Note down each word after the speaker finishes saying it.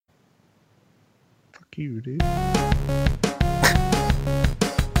you, dude. I'm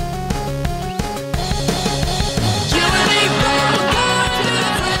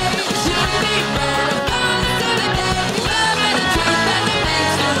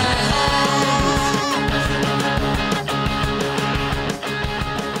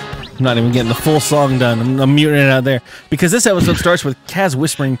not even getting the full song done. I'm muting it out there because this episode starts with Kaz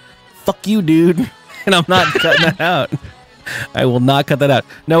whispering, "Fuck you, dude," and I'm not cutting that out. I will not cut that out.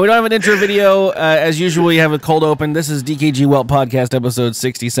 No, we don't have an intro video. As usual, we have a cold open. This is DKG Welt Podcast, episode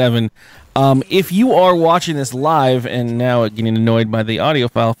 67. If you are watching this live and now getting annoyed by the audio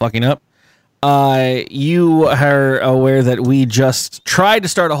file fucking up, you are aware that we just tried to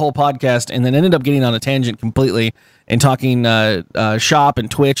start a whole podcast and then ended up getting on a tangent completely and talking shop and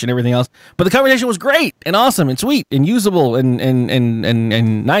Twitch and everything else. But the conversation was great and awesome and sweet and usable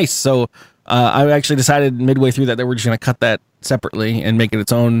and nice. So I actually decided midway through that we're just going to cut that separately and make it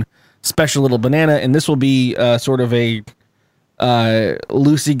its own special little banana. And this will be sort of a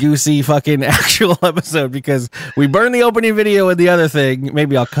loosey-goosey fucking actual episode because we burned the opening video and the other thing.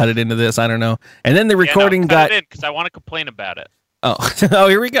 Maybe I'll cut it into this. I don't know. And then the recording got... because I want to complain about it. Oh, oh,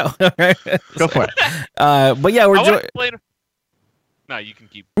 here we go. All right. Go for it. But yeah, we're... No, you can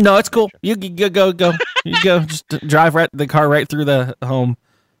keep... No, it's cool. You go. You go. Just drive the car right through the home.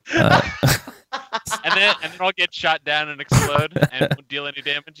 and then I'll get shot down and explode and won't deal any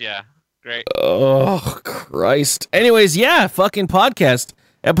damage. Yeah, great. Oh Christ. Anyways, yeah, fucking podcast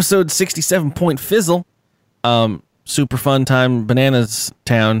episode 67 Point Fizzle. Super fun time, Bananas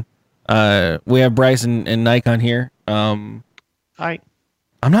Town. We have Bryce and Nikon here. Hi.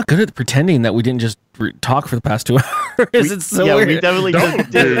 I'm not good at pretending that we didn't just talk for the past 2 hours. It's so weird. We definitely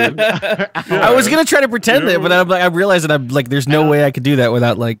did. I was gonna try to pretend it, but I realized that I'm like, there's no way I could do that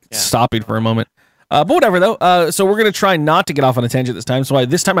without stopping for a moment. But whatever though. So we're gonna try not to get off on a tangent this time. So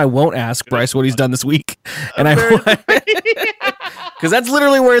this time I won't ask Bryce what he's done this week, and because that's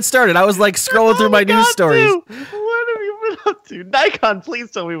literally where it started. I was like scrolling through my news stories. What have you been up to, Nikon? Please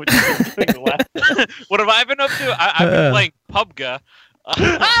tell me what you've been doing. What have I been up to? I've been playing PUBG.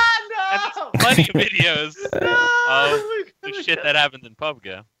 No! And plenty of videos of the shit that happens in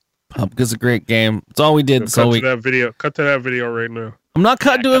PUBG. PUBG's a great game. It's all we did this whole week. Cut to that video right now. I'm not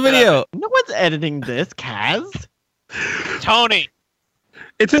cutting to a video. No one's editing this, Kaz. Tony.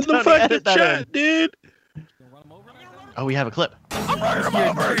 It's in the fucking chat, dude. Oh, we have a clip. I'm running him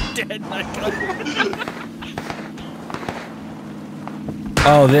over. You're dead, Nikon.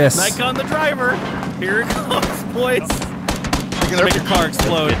 Oh, this. Nikon the driver. Here it comes, boys. You're gonna make your car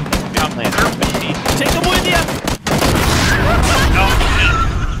explode. Take them with you.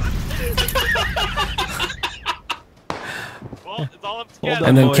 Well, it's all up to Kaz.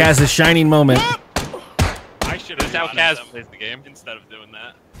 And then Kaz's shining moment. I should have. That's how Kaz plays the game instead of doing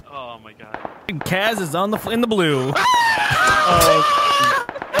that. Oh my god. Kaz is in the blue. No.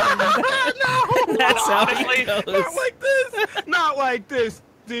 That's how he goes. Not like this. Not like this,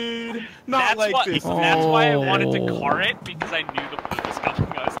 dude. Not like this. That's why I wanted to car it, because I knew the blue was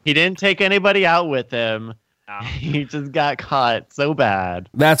coming. He didn't take anybody out with him. No. He just got caught so bad.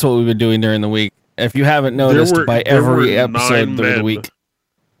 That's what we've been doing during the week. If you haven't noticed, by every episode during the week,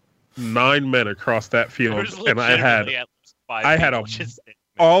 9 men across that field, and I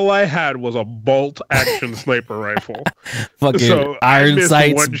had was a bolt action sniper rifle. Fucking so iron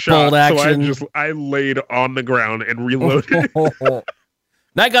sights, bolt action. So I laid on the ground and reloaded.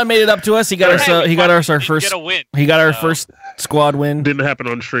 Nikon made it up to us. He got our first. He got our first squad win. Didn't happen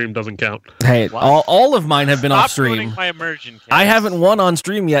on stream. Doesn't count. Hey, all of mine have been off stream. My immersion case. I haven't won on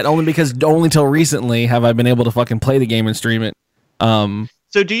stream yet, only till recently have I been able to fucking play the game and stream it.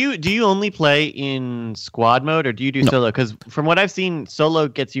 So do you only play in squad mode, or do you do solo? Because from what I've seen, solo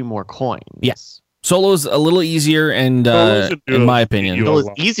gets you more coins. Yes, solo's a little easier, and in my opinion, solo's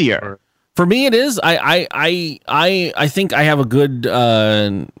easier. For me, it is. I think I have a good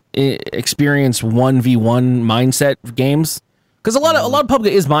experience 1v1 mindset games, because a lot of PUBG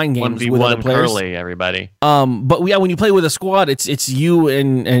is mind games with other players. Curly, everybody. But yeah, when you play with a squad, it's you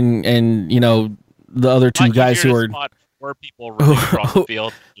and you know the other two guys who are 4 people running across the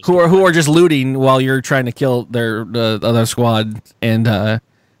field, who are just looting while you're trying to kill the other squad. And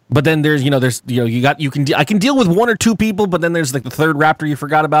but then I can deal with 1 or 2 people, but then there's like the 3rd raptor you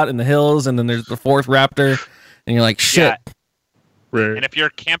forgot about in the hills, and then there's the 4th raptor, and you're like, shit. Yeah. Right. And if you're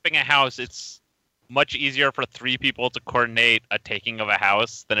camping a house, it's much easier for 3 people to coordinate a taking of a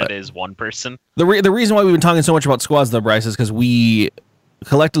house than it is 1 person. The reason why we've been talking so much about squads, though, Bryce, is because we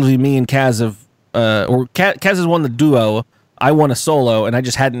collectively, me and Kaz have, Kaz has won the duo, I won a solo, and I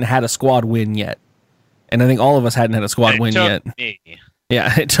just hadn't had a squad win yet. And I think all of us hadn't had a squad win yet. Me.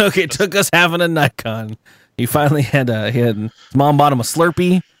 Yeah, it took us having a Nikon. He finally had his mom bought him a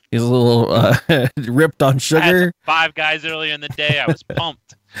Slurpee. He's a little ripped on I had sugar. some Five Guys earlier in the day. I was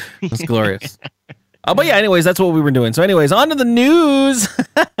pumped. It's glorious. But yeah, anyways, that's what we were doing. So anyways, on to the news.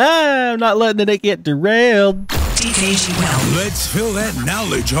 I'm not letting it get derailed. Let's fill that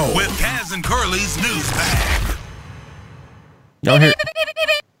knowledge hole with Kaz and Carly's news bag. Don't hear.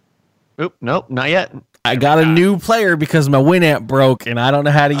 Oop, nope, not yet. I got a new player because my Winamp broke and I don't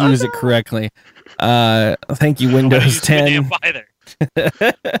know how to use it correctly. Thank you, Windows 10. Winamp either.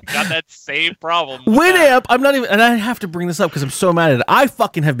 Got that same problem. Winamp, I'm not even, and I have to bring this up because I'm so mad at it. I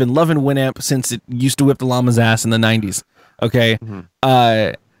fucking have been loving Winamp since it used to whip the llama's ass in the 90s. Okay.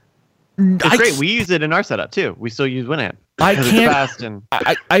 It's great. We use it in our setup too. We still use Winamp. I It's can't. fast and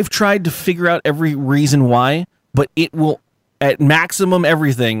I've tried to figure out every reason why, but it will, at maximum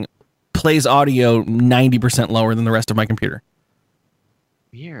everything, plays audio 90% lower than the rest of my computer.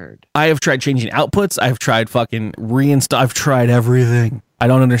 weird. I have tried changing outputs. I've tried fucking reinstall. I've tried everything. I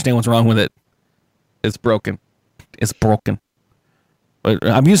don't understand what's wrong with it. It's broken. It's broken. But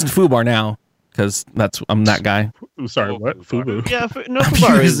I'm using Fubar now because I'm that guy. I'm sorry, what? Fubu? Yeah, no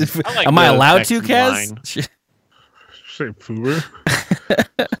Fubar is. Am I the allowed to, next Kaz? line. Say Fubu?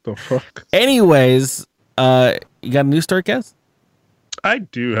 The fuck? Anyways, you got a news story, Kaz? I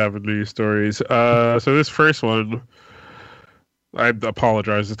do have a news stories. So this first one, I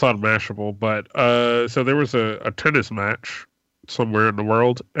apologize, it's on Mashable, but so there was a tennis match somewhere in the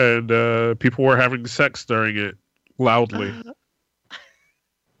world, and people were having sex during it loudly.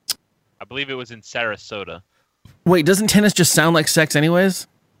 I believe it was in Sarasota. Wait, doesn't tennis just sound like sex anyways?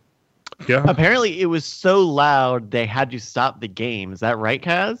 Yeah, Apparently, it was so loud they had to stop the game. Is that right,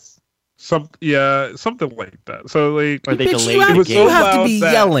 Kaz? something like that. So like, Or they Bitch, delayed you the have, was game? you have to loud be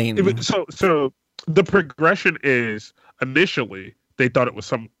that- yelling. so the progression is initially they thought it was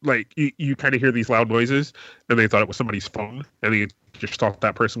some like you kind of hear these loud noises and they thought it was somebody's phone and they just thought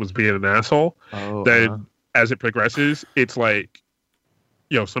that person was being an asshole. Oh, Then as it progresses, it's like,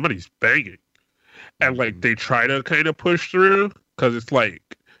 somebody's banging, and like they try to kind of push through because it's like,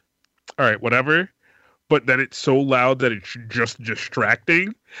 all right, whatever. But then it's so loud that it's just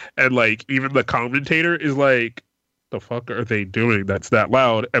distracting, and like even the commentator is like, "The fuck are they doing? That's that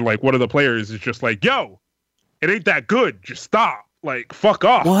loud." And like one of the players is just like, "Yo, it ain't that good. Just stop. Like, fuck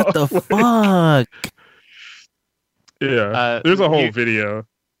off." What the fuck? Yeah, there's a whole video.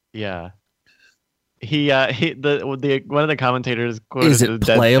 Yeah. The one of the commentators quoted Is as it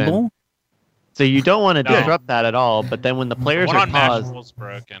Deadspin. playable? So you don't want to No. disrupt that at all. But then when the players One are on paused, Mashable's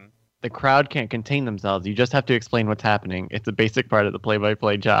broken. the crowd can't contain themselves. You just have to explain what's happening. It's a basic part of the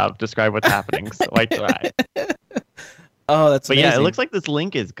play-by-play job. Describe what's happening. So I try. Oh, that's But amazing. yeah, it looks like this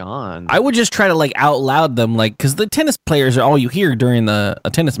link is gone. I would just try to like out loud them, like, because the tennis players are all you hear during a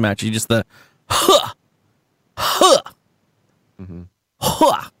tennis match. You just the huh, huh, Mhm.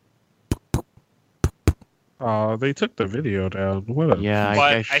 huh. Oh, they took the video down. What a Yeah,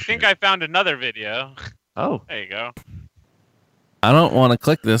 But guess I think shit. I found another video. Oh, There you go. I don't want to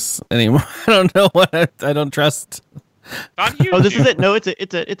click this anymore. I don't know what I don't trust. It's on YouTube. oh, this is it. No, it's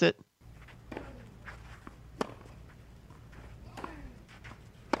it.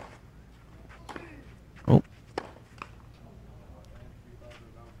 Oh,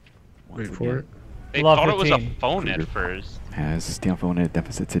 wait for it. They Love thought it was a 15. phone at first. Has still phone in a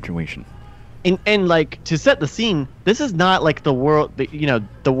deficit situation. And like to set the scene, this is not like the world.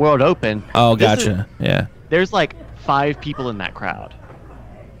 The World Open. oh, This is- gotcha. Yeah. There's like 5 people in that crowd.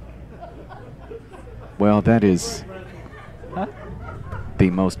 Well, that is the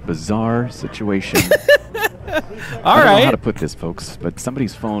most bizarre situation. All I don't know how right. to put this, folks, but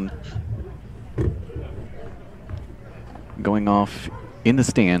somebody's phone going off in the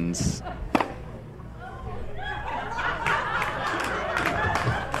stands.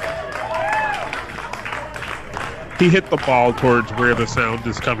 He hit the ball towards where the sound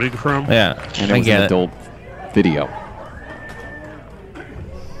is coming from. Yeah, And it I was get an it. adult video.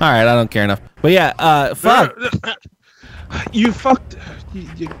 All right, I don't care enough. But yeah, fuck. You fucked.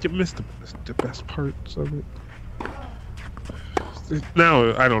 You missed the best parts of it.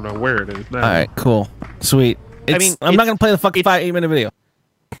 Now I don't know where it is now. All right, cool, sweet. mean, I'm not it's- gonna play the fucking it's- 8-minute video.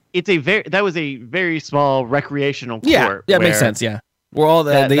 That was a very small recreational court. Yeah, yeah, it makes where sense. Yeah, where all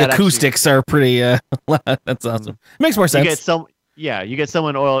the that actually- acoustics are pretty. Loud. That's awesome. Makes more You get sense. you get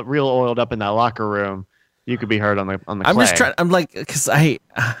someone real oiled up in that locker room. You could be heard on the I'm clay. just trying. I'm like, because I'm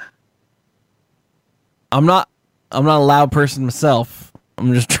not a loud person myself.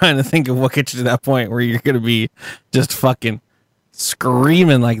 I'm just trying to think of what gets you to that point where you're gonna be just fucking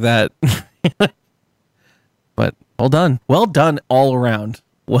screaming like that. But Well done. Well done all around.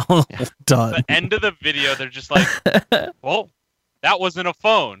 Well done. The end of the video, they're just like, well, that wasn't a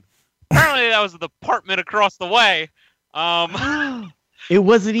phone. Apparently, that was the apartment across the way. It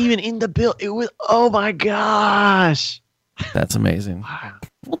wasn't even in the bill. It was. Oh my gosh. That's amazing.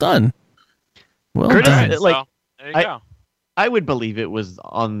 Well done. Well Curtis, done. like, there you go. I would believe it was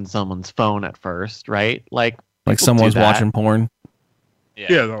on someone's phone at first, right? Like Someone's do that. watching porn. Yeah,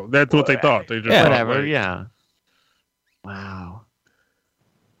 no, that's what they thought. They just Yeah. thought, Whatever. like, Yeah. Wow.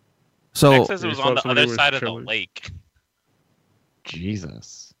 So Next says it was They on thought the somebody other was side of the chilling. lake.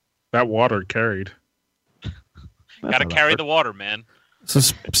 Jesus. that water carried. That's Gotta not carry effort. the water, man.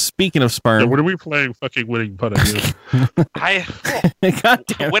 speaking of Yeah, sperm, when are we playing fucking winning putt again? God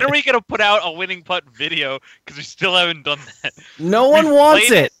damn When it. are we gonna put out a winning putt video? Because we still haven't done that. No one We've wants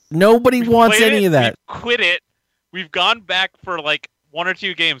played it. Nobody We've wants played any it, of that. We've quit it. We've gone back for like 1 or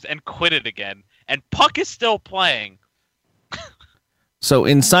 2 games and quit it again. And Puck is still playing. So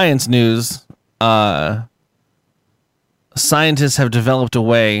in science news, scientists have developed a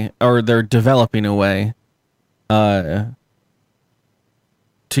way, or they're developing a way, to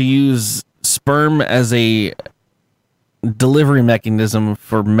use sperm as a delivery mechanism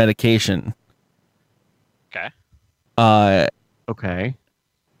for medication. Okay. Okay.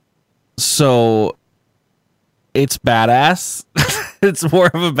 So it's badass. It's more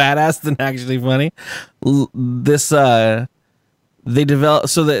of a badass than actually funny. They develop.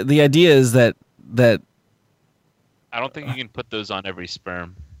 So the idea is that I don't think you can put those on every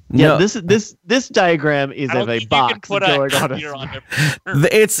sperm. Yeah. no, This diagram is I don't of a think you can box put going on a a heater on sperm. every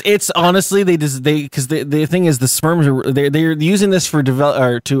sperm. it's honestly because the thing is the sperms are they're using this for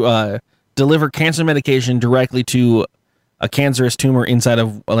deliver cancer medication directly to a cancerous tumor inside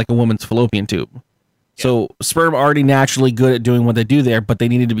of like a woman's fallopian tube. So sperm are already naturally good at doing what they do there, but they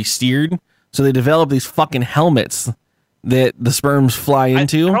needed to be steered. So they developed these fucking helmets that the sperms fly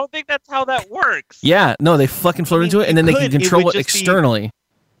into. I don't think that's how that works. Yeah, no, they fucking float I mean, into it, and then they you can could, it control would it just be- externally.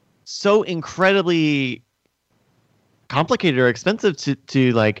 So incredibly complicated or expensive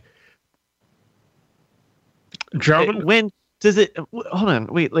to like. John, When does it? Hold on,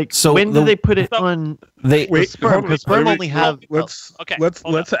 wait. Like, So when the- do they put it So- on They wait, sperm? hold on, Because sperm wait, only wait, have. let's Okay,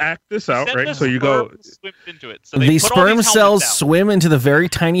 hold let's act this out, Send right? the So you go. sperm swim into it. So they the put all sperm these cells helmets out. swim into the very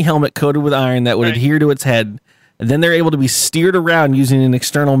tiny helmet coated with iron that would Right. adhere to its head, and then they're able to be steered around using an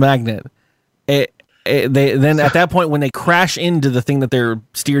external magnet. Then at that point, when they crash into the thing that they're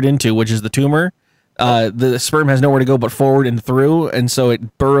steered into, which is the tumor, the sperm has nowhere to go but forward and through, and so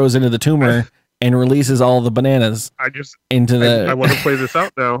it burrows into the tumor and releases all the bananas I just into I the. want to play this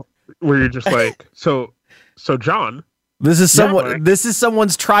out now, where you're just like, so John, This is someone. like- This is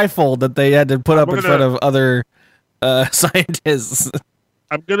someone's trifold that they had to put up in gonna- front of other scientists.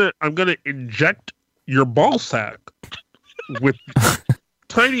 I'm gonna inject your ball sack with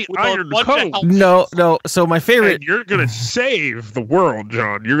tiny With a iron bunch of coat. helmets. No. So my favorite. And you're gonna save the world,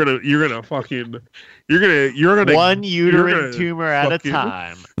 John. You're gonna fucking you're gonna One uterine gonna tumor at a fucking-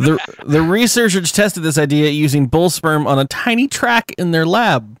 time. The researchers tested this idea using bull sperm on a tiny track in their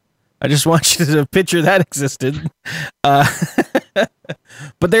lab. I just want you to picture that existed.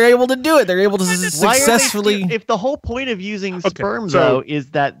 But they're able to do it. They're able to Why are they successfully. if the whole point of using sperm so- though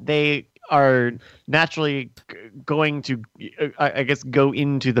is that they are naturally going to, I guess, go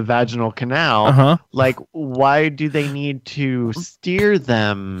into the vaginal canal. Uh-huh. Like, why do they need to steer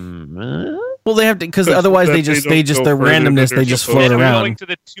them? Well, they have to because 'Cause otherwise that they they just don't their go further than randomness. they're They just supposed float Instead of around. going to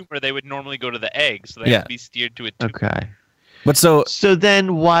the tumor, they would normally go to the egg, so they Yeah. have to be steered to a tumor. Okay. But so So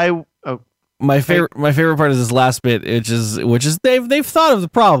then why? Oh, my favorite part is this last bit, which is they've thought of the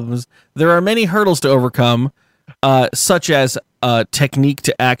problems. There are many hurdles to overcome, such as technique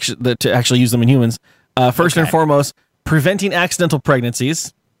to actually use them in humans. First and foremost, preventing accidental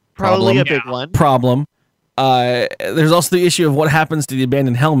pregnancies. probably a big Yeah. one. Problem. There's also the issue of what happens to the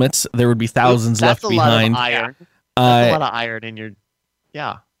abandoned helmets. There would be thousands That's left a behind. lot of iron. That's a Uh, lot of iron in your.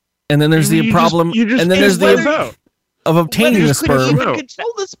 Yeah. and then there's the You problem. Just, you just and then piss there's them the out. of obtaining the You couldn't sperm. even No.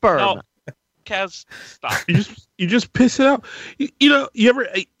 control the sperm. No. Kaz, stop. You just piss it out. You know you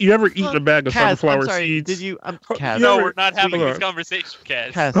ever eaten a bag of Kaz, sunflower I'm sorry. seeds? Did you? You Kaz. No, ever- we're not having hold this on. conversation,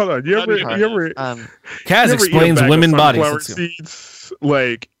 Kaz. Kaz. Hold on. You ever None of you us. ever Kaz you ever eat a explains bag of women bodies. sunflower Let's go. seeds,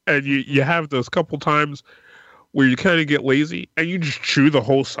 like, and you have those couple times where you kind of get lazy and you just chew the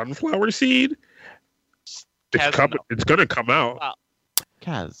whole sunflower seed. Kaz, no. It's gonna come out.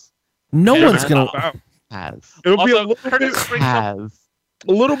 Kaz. No Yeah, one's man. gonna. Out. Kaz. It'll be a Also, little Curtis bit, brings up Kaz.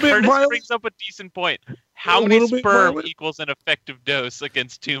 a little bit Curtis violent. brings up a decent point. How A many little bit sperm violent. equals an effective dose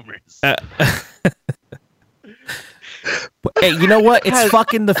against tumors? Hey, you know what? It's Kaz,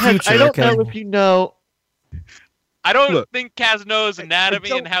 fucking the Kaz, future. I don't Okay. know if you know. I don't Look. think Kaz knows anatomy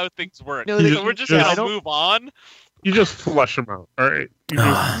don't- and how things work. No, So we're just just- gonna move on. You just flush them out, all right? You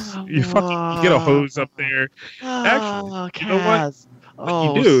get a hose up there. Actually, you know what? Kaz. What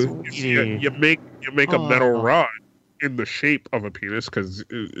Oh, you do is sweetie. you make a metal Oh. rod in the shape of a penis because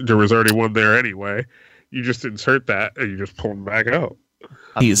there was already one there anyway. You just insert that and you just pull them back out.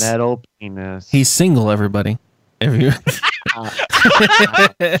 A He's- metal penis. He's single, everybody. If you How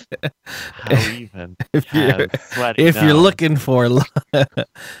even? if you're, Kaz, sweaty if you're now. looking for Hold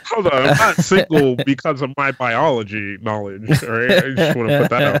on, I'm not single because of my biology knowledge. All right, I just want to put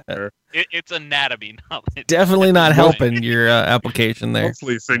that out there. It's anatomy knowledge. definitely not helping your application there.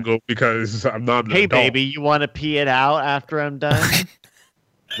 Mostly single because I'm not an Hey, adult. baby, you want to pee it out after I'm done? Is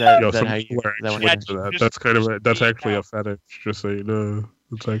that, Yo, is that some how you? people are Is that what actually Yeah, into that. just That's kind of that's pee it actually a out. fetish. Just so you know,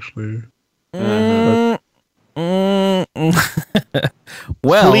 it's actually. Mm, mm, mm.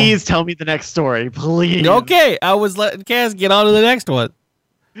 Well, Please tell me the next story, please. okay. I was letting Kaz get on to the next one.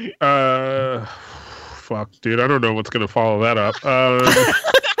 Fuck, dude. I don't know what's gonna follow that up.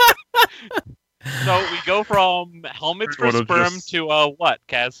 So we go from helmets for Wanna sperm just- to what,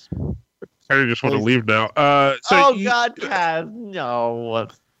 Kaz? I just want to leave now. So Oh you- God, Kaz, no.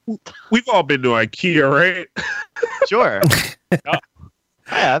 we've all been to IKEA, right? Sure. I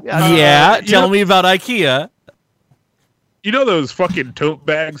have. Yeah, you tell know- me about IKEA. You know those fucking tote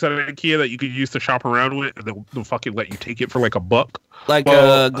bags at IKEA that you could use to shop around with, and they'll fucking let you take it for like $1? Like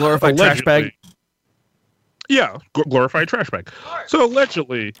Well, a glorified trash bag. allegedly- Yeah, glorified trash bag. So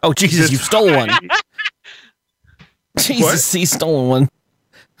allegedly, Oh Jesus, this- you stole one. Jesus, he stole one.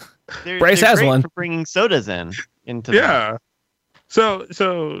 Bryce they're has great one. for bringing sodas into. yeah. So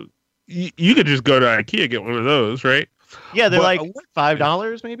you could just go to IKEA and get one of those, right? Yeah, they're But like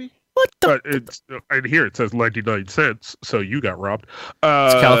 $5 maybe. But it's and here it says 99 cents, so you got robbed.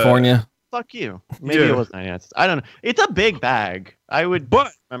 It's California. Fuck you. Maybe Yeah. it was 99 cents. I don't know. It's a big bag. I would.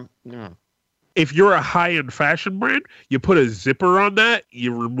 But Yeah. if you're a high-end fashion brand, you put a zipper on that,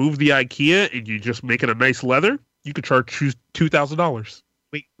 you remove the IKEA, and you just make it a nice leather. You could charge $2,000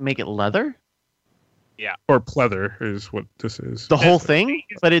 Wait, make it leather? or pleather is what this is. The whole thing?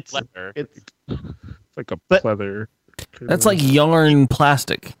 But it's Leather. it's Like a but- pleather. That's like yarn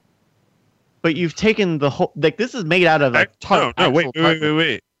plastic. but you've taken the whole like this is made out of like no, wait.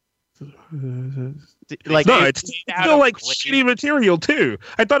 like No, it's it's made out still of like glaze. shitty material too.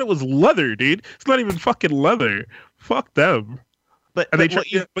 I thought it was leather, dude. It's not even fucking leather. Fuck them. but, And they but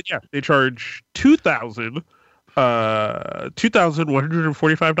what you- they charge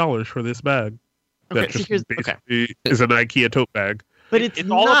 $2,145 for this bag. Okay, That so just here's- okay. basically is an IKEA tote bag. but it's It's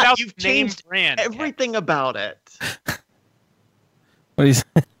all not, about you've the name changed brand. Kaz. everything about it. What is?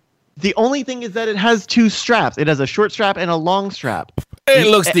 The only thing is that it has two straps. It has a short strap and a long strap. It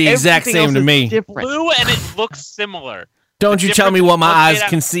looks the exact Everything same to else is me. Different. Blue and it looks similar. Don't The you tell me difference what my is one's eyes made out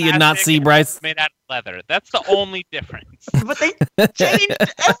can of see and not plastic see, and Bryce. one's made out of leather. That's the only difference. But they changed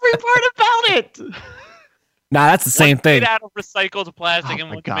every part about it. Nah, that's the same One's thing. made out of recycled plastic Oh and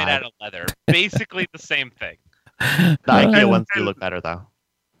my one's made God. out of leather. Basically the same thing. The IKEA And- ones do and- look better though.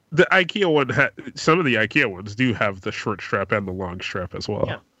 The IKEA one, some of the IKEA ones do have the short strap and the long strap as well.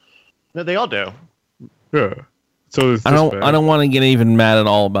 Yeah. No, they all do. Yeah. So it's I don't want to get even mad at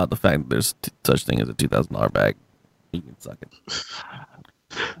all about the fact that there's such thing as a $2,000 bag. You can suck it.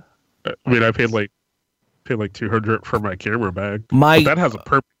 I mean, I paid like $200 for my camera bag. My But that has a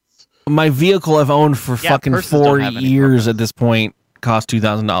purpose. my vehicle I've owned for Yeah, fucking purses don't 4 have any years purpose. at this point cost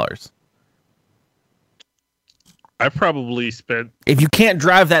 $2,000. I probably spent If you can't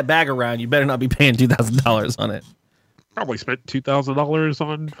drive that bag around, you better not be paying $2,000 on it. $2,000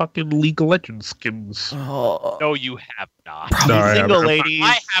 on fucking League of Legends skins. Oh, No, you have not. No, I Single haven't. ladies.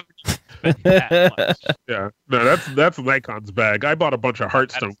 I haven't spent that much. Yeah, no, that's Nikon's bag. I bought a bunch of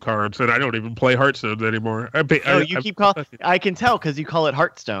Hearthstone cards, and I don't even play Hearthstone anymore. No, you keep calling. I can tell because you call it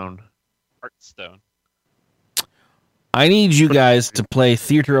Hearthstone. Hearthstone. I need you guys to play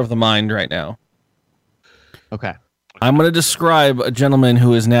Theater of the Mind right now. Okay. I'm going to describe a gentleman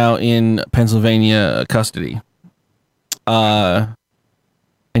who is now in Pennsylvania custody. And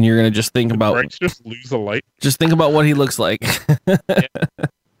you're going to just think about Right, just lose a light. just think about what he looks like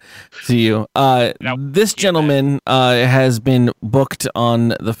to you. This gentleman has been booked on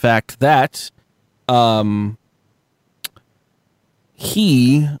the fact that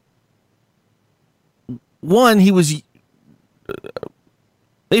he was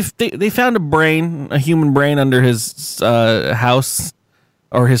they found a human brain under his house,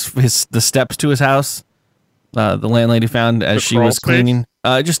 or the steps to his house. The landlady found as The she crawl was space? cleaning.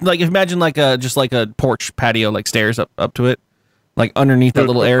 Just like imagine like a porch patio, like stairs up to it, like underneath that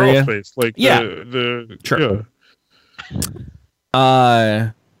little The crawl area. space, like Yeah. the Sure. yeah. Uh,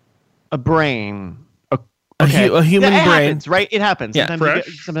 A brain. a human It brain. happens, right? It happens. Yeah.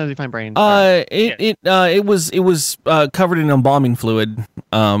 Sometimes you find brains. It was covered in embalming fluid,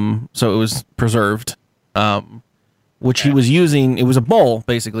 so it was preserved. Which he was using. It was a bowl,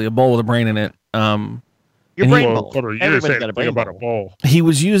 basically, a bowl with a brain in it. Your brain bowl. You didn't Everybody's say got a anything brain about bowl. a bowl. He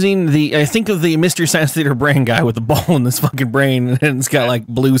was using I think of the Mystery Science Theater brain guy with the bowl in this fucking brain, and it's got like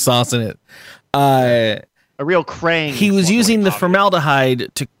blue sauce in it. A real crane. He was using the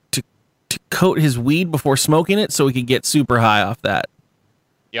formaldehyde to coat his weed before smoking it, so he could get super high off that.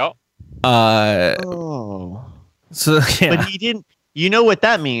 Yep. Oh. So yeah. But he didn't. You know what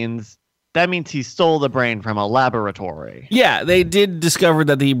that means? That means he stole the brain from a laboratory. Yeah, they did discover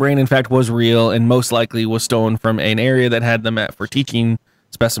that the brain, in fact, was real and most likely was stolen from an area that had them for teaching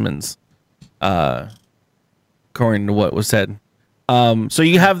specimens, according to what was said. So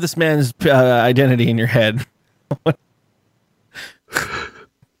you have this man's identity in your head.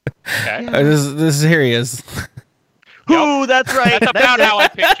 Okay. This here he is. Ooh, that's right. That's about how I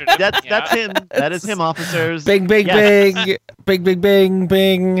pictured it. That's him. That is him, officers. Bing, bing, Yes. bing, bing, bing,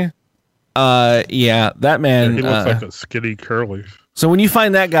 bing. Yeah, that man. He looks like a skinny curly. So when you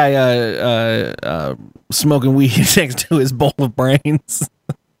find that guy smoking weed next to his bowl of brains,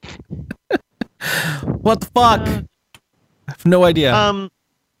 what the fuck? I have no idea.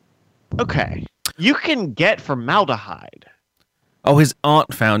 Okay. You can get formaldehyde. Oh, his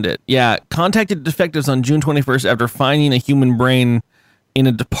aunt found it. Yeah, contacted detectives on June 21st after finding a human brain in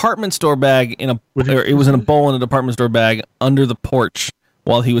a department store bag it was in a bowl in a department store bag under the porch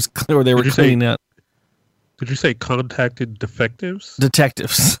while he was they were cleaning it. Did you say contacted detectives?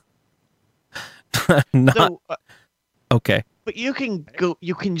 Detectives. Okay. But you can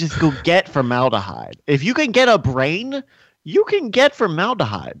just go get formaldehyde. If you can get a brain, you can get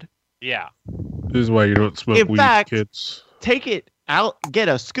formaldehyde. Yeah. This is why you don't smoke weed, kids. Take it out, get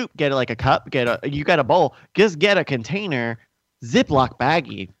a scoop, get it like a cup, you got a bowl, just get a container, Ziploc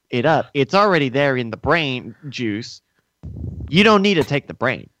baggie it up. It's already there in the brain juice. You don't need to take the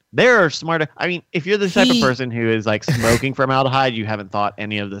brain. There are smarter. I mean, if you're the type of person who is like smoking formaldehyde, you haven't thought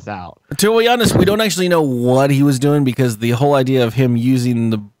any of this out. To be honest, we don't actually know what he was doing because the whole idea of him using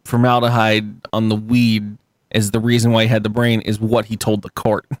the formaldehyde on the weed as the reason why he had the brain is what he told the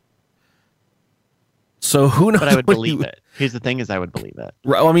court. So who knows? But I would believe it. Here's the thing: is I would believe it.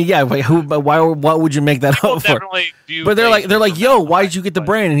 Right, I mean, yeah. Like, why would you make that up for? But they're like, yo, why did you get the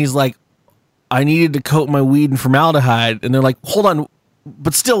brain? And he's like, I needed to coat my weed in formaldehyde. And they're like, hold on,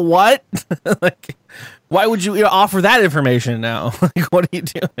 but still, what? Like, why would you offer that information now? Like, what are you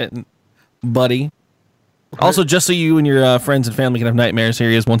doing, buddy? Also, just so you and your friends and family can have nightmares, here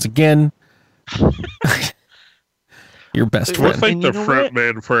he is once again. Your best friend. Looks like the front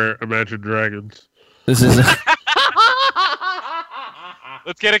man for Imagine Dragons. This is.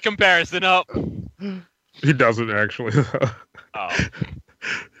 Let's get a comparison up. He doesn't actually.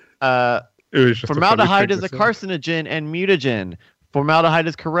 It was just formaldehyde is a carcinogen and mutagen. Formaldehyde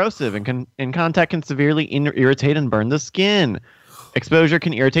is corrosive and in contact can severely irritate and burn the skin. Exposure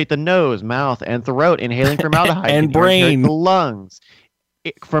can irritate the nose, mouth, and throat. Inhaling formaldehyde and can irritate brain. the lungs.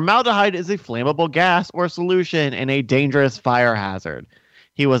 Formaldehyde is a flammable gas or solution and a dangerous fire hazard.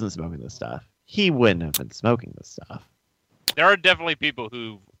 He wasn't smoking this stuff. He wouldn't have been smoking this stuff. There are definitely people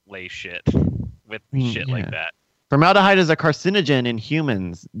who lay shit with shit like that. Formaldehyde is a carcinogen in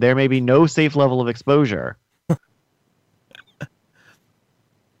humans. There may be no safe level of exposure.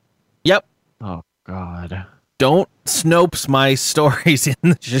 Yep. Oh, God. Don't Snopes my stories in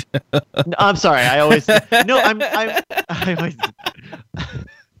the show. No, I'm sorry. I always... No, I always...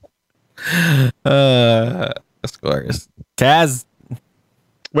 That's glorious. Kaz.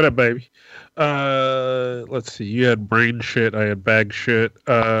 What up, baby? Let's see. You had brain shit. I had bag shit.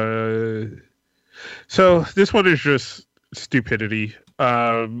 So this one is just stupidity.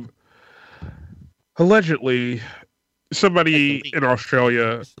 Allegedly, somebody in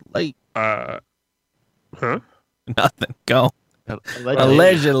Australia. Late. Huh? Nothing. Go.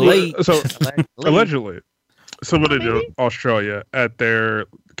 Allegedly. So allegedly, someone in Australia at their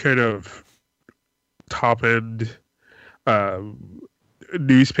kind of top end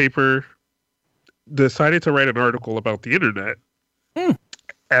newspaper decided to write an article about the internet.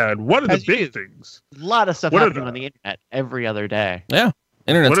 And one of the big things, a lot of stuff happening on the internet every other day. Yeah,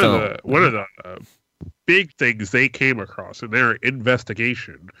 internet's one of the big things they came across in their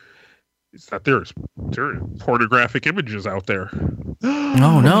investigation is that there are pornographic images out there.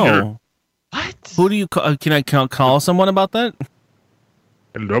 Oh no! What? Who do you call? Can I call someone about that?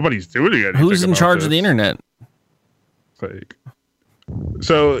 And nobody's doing anything. Who's in charge of the internet? Like,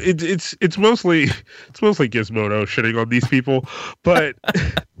 So it's mostly Gizmodo shitting on these people, but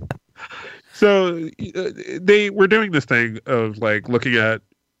so they were doing this thing of like looking at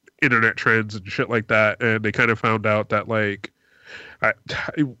internet trends and shit like that, and they kind of found out that like I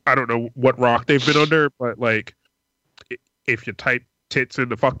don't know what rock they've been under, but like if you type tits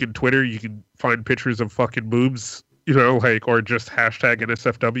into fucking Twitter, you can find pictures of fucking boobs, you know, like, or just hashtag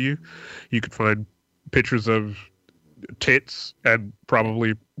NSFW. You could find pictures of tits and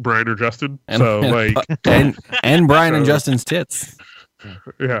probably Brian or Justin. And, so like and Brian and Justin's tits.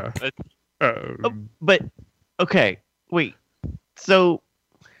 Yeah. But okay, wait. So,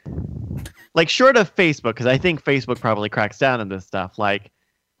 like, short of Facebook, because I think Facebook probably cracks down on this stuff. Like,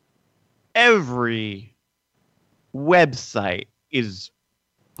 every website is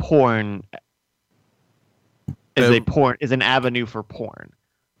porn. Is an avenue for porn.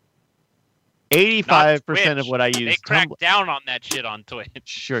 85% of what I use. They crack down on that shit on Twitch.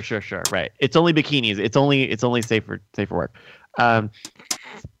 Sure. Right. It's only bikinis. It's only safer work.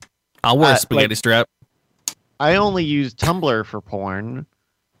 I'll wear a spaghetti strap. I only use Tumblr for porn.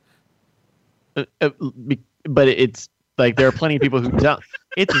 But it's like there are plenty of people who don't.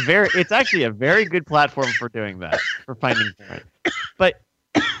 It's actually a very good platform for doing that, for finding porn. But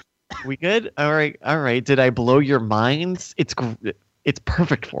we good? All right. Did I blow your minds? It's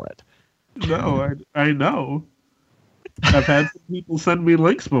perfect for it. No, I know. I've had some people send me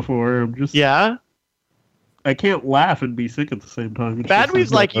links before. I'm just I can't laugh and be sick at the same time.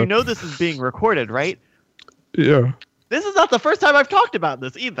 Badweave's like, you know this is being recorded, right? Yeah. This is not the first time I've talked about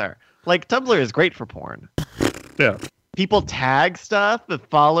this either. Like, Tumblr is great for porn. Yeah. People tag stuff that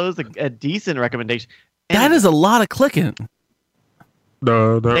follows a decent recommendation. And That is a lot of clicking.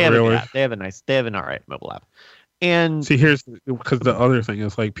 No, not really. They have an alright mobile app. And see, here's because the other thing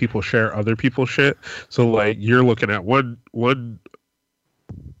is like people share other people's shit. So like you're looking at one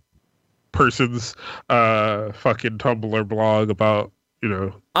person's fucking Tumblr blog about, you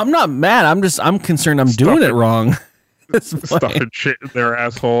know. I'm not mad. I'm concerned I'm doing it wrong. Stuffing shit in their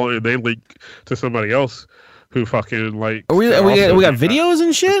asshole, and they link to somebody else who fucking like. We got videos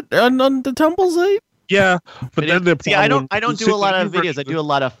and shit on the Tumblr site. Yeah, but then the problem, I don't do a lot of videos. I do a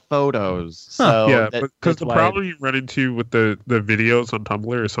lot of photos. So yeah, because the problem you run into with the videos on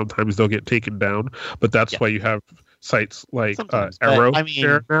Tumblr is sometimes they'll get taken down. But that's why you have sites like Arrow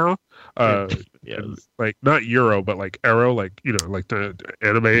share now. Like not Euro, but like Arrow, like, you know, like the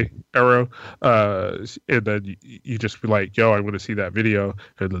anime Arrow. And then you just be like, "Yo, I'm going to see that video,"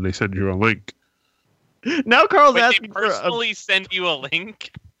 and then they send you a link. Now Carl's Wait, asking they personally send you a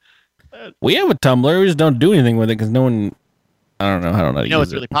link. We have a Tumblr. We just don't do anything with it because no one. I don't know. You know,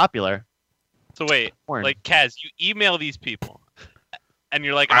 it's really popular. So wait, Porn. like Kaz, you email these people, and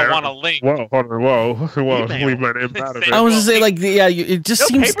you're like, "I want a link." Whoa, we might end out of it. I was gonna say, like, it just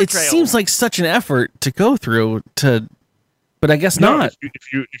seems seems like such an effort to go through to, but I guess not.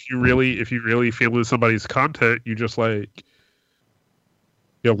 If you really feel with somebody's content, you just like,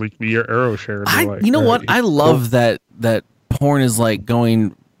 you'll link me your Arrow share. And You know what? I love that porn is like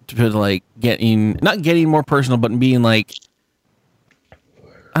going to like not getting more personal, but being like,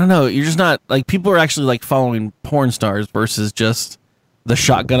 I don't know. You're just not like, people are actually like following porn stars versus just the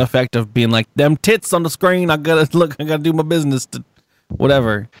shotgun effect of being like, them tits on the screen. I gotta do my business to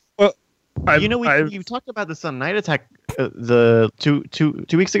whatever. Well, you talked about this on Night Attack the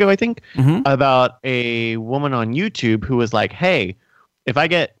two weeks ago, I think, about a woman on YouTube who was like, "Hey, if I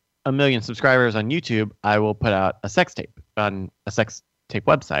get 1 million subscribers on YouTube, I will put out a sex tape on a sex tape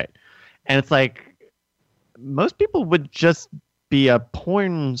website." And it's like, most people would just be a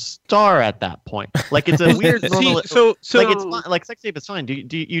porn star at that point. Like, it's a weird normal. So like, it's fine, like, sex tape is fine. Do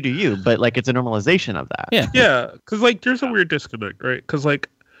you, but like, it's a normalization of that. Yeah. Because like, there's a weird disconnect, right? Because like,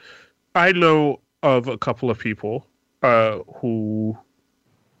 I know of a couple of people who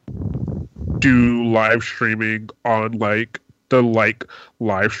do live streaming on like the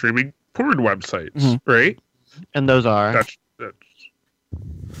live streaming porn websites, right? And those are that's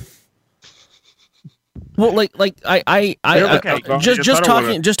well, like I just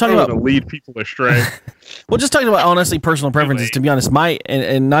talking about to lead people astray. Well, just talking about honestly personal preferences. To be honest,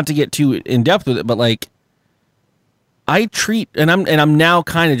 and not to get too in depth with it, but like, I treat, and I'm now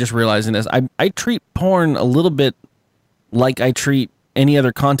kind of just realizing this. I treat porn a little bit like I treat any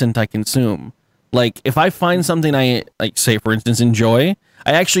other content I consume. Like, if I find something I like, say for instance, enjoy,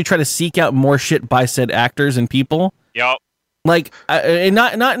 I actually try to seek out more shit by said actors and people. Yep. Like, and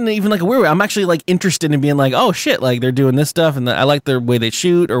not in even like a weird way. I'm actually like interested in being like, oh shit, like they're doing this stuff, and I like the way they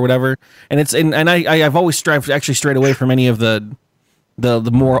shoot or whatever. And I've always strived to actually strayed away from any of the the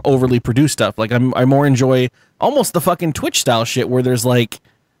more overly produced stuff. Like I more enjoy almost the fucking Twitch style shit where there's like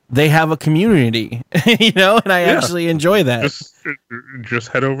they have a community, you know, and I actually enjoy that. Just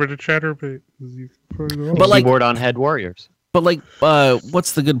head over to Chatterbait. But like Keyboard on Head Warriors. But like,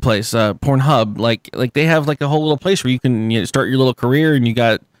 what's the good place? Pornhub. Like they have like a whole little place where you can start your little career, and you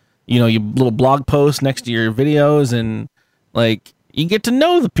got, your little blog posts next to your videos, and like you get to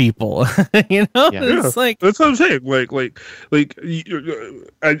know the people. It's like that's what I'm saying.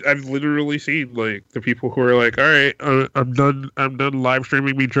 I've literally seen like the people who are like, all right, I'm done live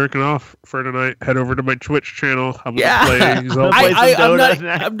streaming me jerking off for tonight. Head over to my Twitch channel. I'm gonna play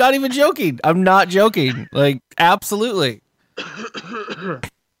Zelda. I'm not even joking. I'm not joking. Like absolutely.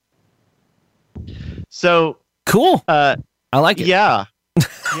 So cool. I like it. Yeah.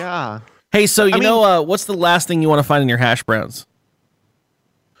 Yeah. Hey, so what's the last thing you want to find in your hash browns?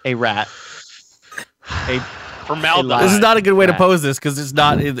 A rat. Formaldehyde. This is not a good way to pose this because it's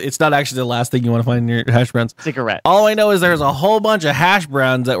not actually the last thing you want to find in your hash browns. Cigarette. All I know is there's a whole bunch of hash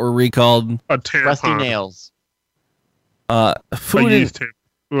browns that were recalled. A tampon. Rusty nails. Food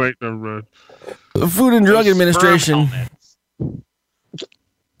and Drug Administration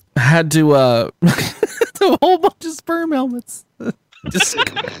had to a whole bunch of sperm helmets. Just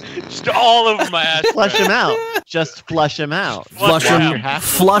all of them. Flush them out. Just flush them out.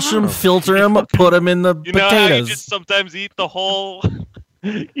 Flush them, filter them, put them in the You know potatoes. how you just sometimes eat the whole.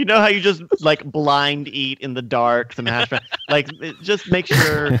 You know how you just like blind eat in the dark some hash brown? Like just make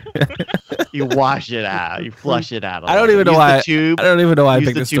sure you wash it out. You flush it out. I don't even know why. I don't even know why I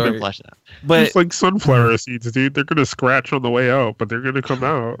picked this story. And flush it out. But it's like sunflower seeds, dude. They're gonna scratch on the way out, but they're gonna come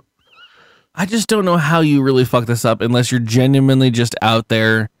out. I just don't know how you really fuck this up unless you're genuinely just out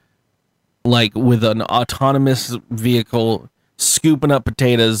there, like with an autonomous vehicle, scooping up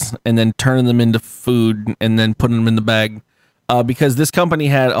potatoes and then turning them into food and then putting them in the bag. Because this company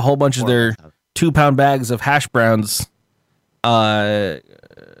had a whole bunch of their 2-pound bags of hash browns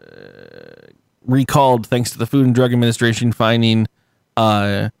recalled thanks to the Food and Drug Administration finding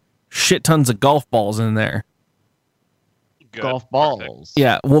shit tons of golf balls in there. Good. Golf balls.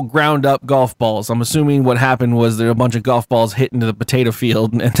 Yeah, well, ground up golf balls. I'm assuming what happened was there were a bunch of golf balls hit into the potato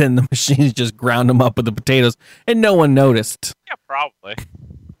field, and then the machines just ground them up with the potatoes, and no one noticed. Yeah, probably.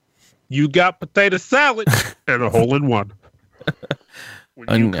 You got potato salad and a hole in one.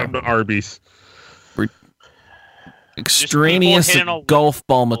 When you come to Arby's. Extraneous golf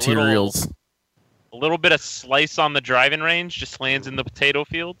ball materials. A little bit of slice on the driving range just lands in the potato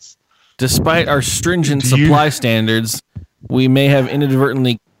fields. Despite our stringent supply standards, we may have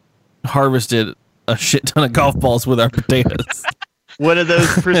inadvertently harvested a shit ton of golf balls with our potatoes. One of those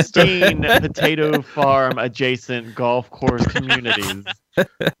pristine potato farm adjacent golf course communities.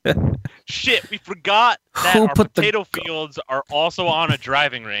 Shit, we forgot that our potato fields are also on a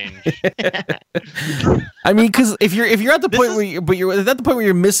driving range. I mean, because if you're at the point where you're at the point where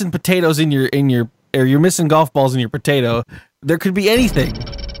you're missing potatoes or you're missing golf balls in your potato, there could be anything.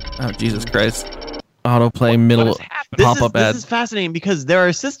 Oh, Jesus Christ. Autoplay middle pop-up ad. This is fascinating because there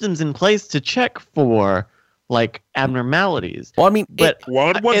are systems in place to check for like abnormalities. Well, I mean,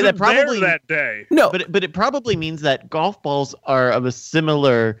 one wasn't there that day. No, but it probably means that golf balls are of a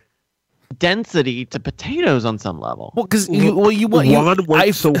similar density to potatoes on some level. Well, because Juan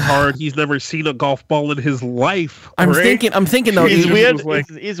worked so hard, he's never seen a golf ball in his life. I'm thinking though,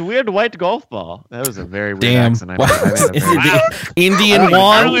 is weird white golf ball. That was a very weird accent. Indian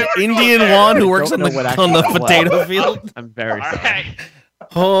Juan who works on the potato field. I'm very sorry.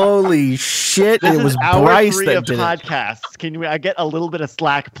 Holy shit! This it was hour Bryce 3 that of did podcasts. Can I get a little bit of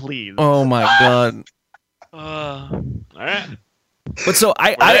slack, please? Oh my god! All right. But so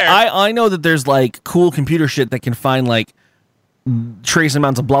I know that there's like cool computer shit that can find like trace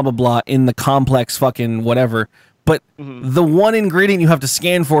amounts of blah blah blah in the complex fucking whatever. But the one ingredient you have to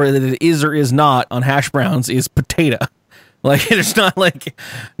scan for that it is or is not on hash browns is potato. Like it's not like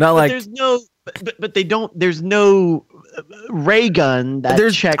there's no. But they don't. There's no ray gun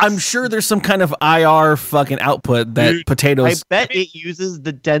that checks. I'm sure there's some kind of IR fucking output that potatoes. I bet it uses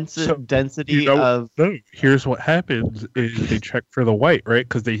the density of. No, here's what happens: is they check for the white, right?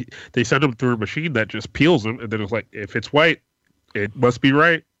 Because they send them through a machine that just peels them, and then it's like, if it's white, it must be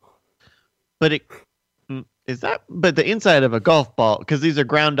right. But But the inside of a golf ball, because these are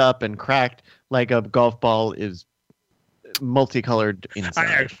ground up and cracked, like a golf ball is multicolored inside.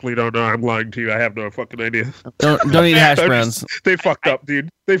 I actually don't know. I'm lying to you. I have no fucking idea. Don't eat hash browns. They fucked up, dude.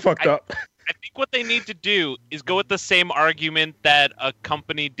 They fucked up. I think what they need to do is go with the same argument that a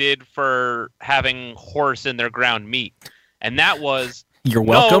company did for having horse in their ground meat, and that was, you're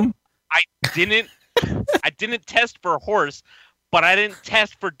welcome. No, I didn't test for horse, but I didn't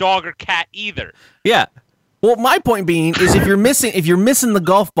test for dog or cat either. Yeah. Well, my point being is if you're missing the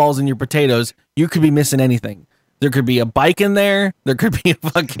golf balls in your potatoes, you could be missing anything. There could be a bike in there. There could be a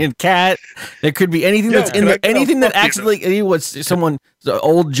fucking cat. There could be anything that's in there. Anything that accidentally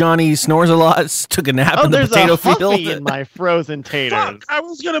old Johnny snores a lot, took a nap in the potato field. There's a Huffy in my frozen taters. Fuck, I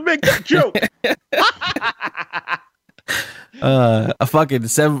was gonna make that joke. A fucking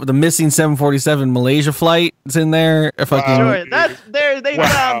the missing 747 Malaysia flight is in there. A fucking Sure, that's there. They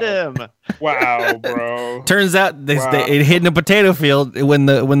found him. Wow, bro. turns out it hid in a potato field when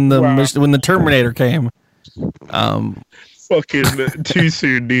the Terminator came. Fucking too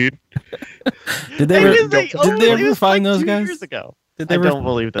soon, dude. Did they ever find those guys? Years ago. Did they I don't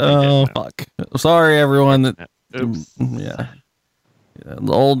believe that. Oh they did, no. fuck! Sorry, everyone. That Oops. yeah.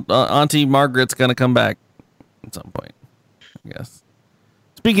 The old Auntie Margaret's gonna come back at some point, I guess.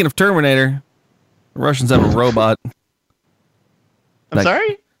 Speaking of Terminator, the Russians have a robot. I'm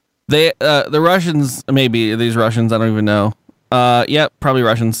sorry? The Russians, maybe these Russians, I don't even know. Yeah, probably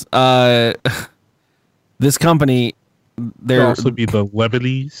Russians. This company, Could also be the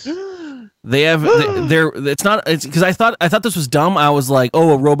Lebanese. they have it's because I thought this was dumb. I was like,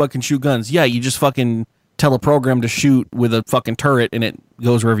 oh, a robot can shoot guns. Yeah, you just fucking tell a program to shoot with a fucking turret and it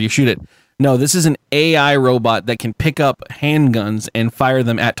goes wherever you shoot it. No, this is an AI robot that can pick up handguns and fire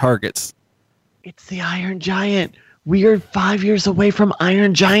them at targets. It's the Iron Giant. We are 5 years away from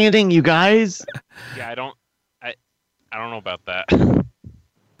Iron Gianting, you guys. Yeah, I don't know about that.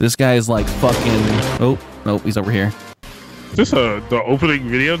 This guy is like fucking. Oh, nope, he's over here. Is this the opening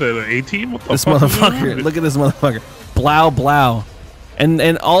video to the A-Team? What the This fuck is motherfucker. this? Look at this motherfucker. Blow, blow. And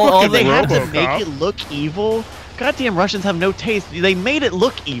all They the had to RoboCop. make it look evil. Goddamn Russians have no taste. They made it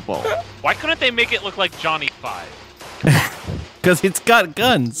look evil. Why couldn't they make it look like Johnny 5? because it's got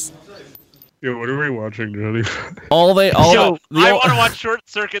guns. Yo, what are we watching, Johnny? All I want to watch Short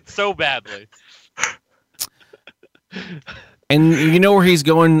Circuit so badly. And you know where he's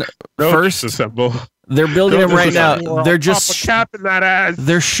going first? Disassemble. They're building him right now. They're Pop a just cap in that ass.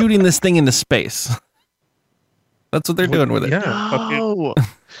 they're shooting this thing into space. That's what they're doing with it. Yeah, fucking No,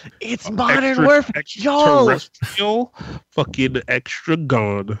 it's modern warfare. Y'all, extraterrestrial, fucking extra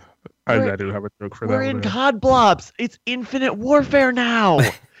gone. I didn't have a joke for that. we're in one. COD blobs. It's infinite warfare now.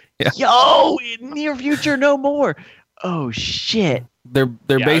 Yeah. Yo, in near future, no more. Oh shit. They're Yeah,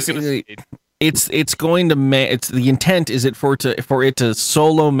 I was gonna basically say, it's going to it's the intent is it for it to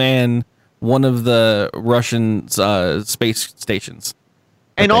solo man one of the Russian space stations.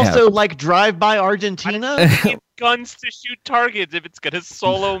 And they also, like, drive by Argentina. need guns to shoot targets if it's gonna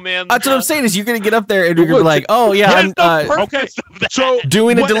solo man. That's what I'm saying is you're gonna get up there and you're gonna be like, oh yeah, I'm Okay, so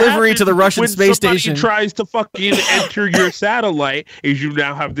doing a what delivery to the happens Russian when space somebody station. tries to fucking enter your satellite is you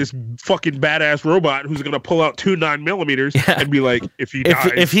now have this fucking badass robot who's gonna pull out 2 9mm and be like, if he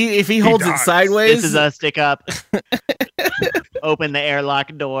dies, if he holds it dies. sideways, This is a stick up. Open the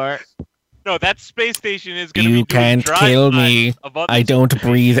airlock door. No, that space station is gonna you be doing can't kill drive-bys me. of other I don't space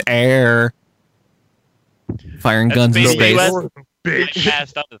breathe air. Firing That's guns in basically space. what- bitch.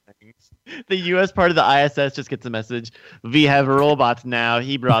 past other things. The U.S. part of the ISS just gets a message. We have robots now.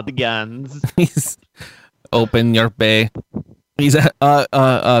 He brought the guns. He's open your bay. He's These are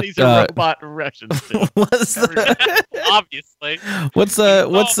robot Russians. too. what's the, Obviously.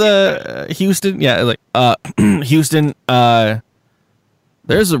 what's Houston? Yeah, like Houston.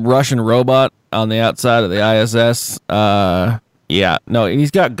 There's a Russian robot on the outside of the ISS. Yeah, no,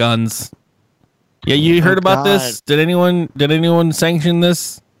 he's got guns. Yeah, you heard about God. this? Did anyone sanction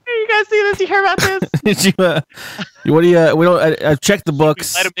this? Hey, you guys see this? You heard about this? Did you? What do you? We don't. I've checked the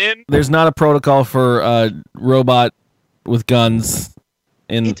books. Let him in. There's not a protocol for robot with guns.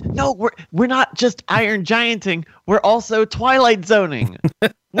 No, we're not just Iron Gianting. We're also Twilight Zoning.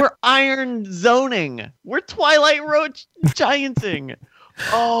 We're Iron Zoning. We're Twilight Roach Gianting.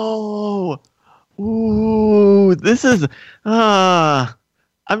 Oh, ooh, this is.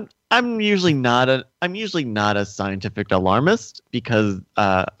 I'm usually not a scientific alarmist because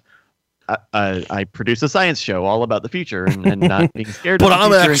I produce a science show all about the future and not being scared. But of the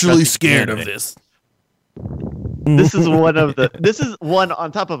I'm future and actually trusting scared of humanity. this. This is one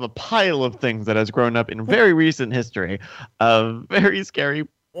on top of a pile of things that has grown up in very recent history of very scary.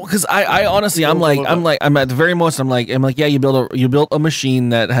 Well, because I honestly, I'm at the very most, I'm like, yeah, you built a machine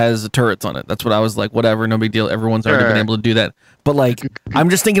that has turrets on it. That's what I was like, whatever, no big deal. Everyone's already been Sure. able to do that. But like, I'm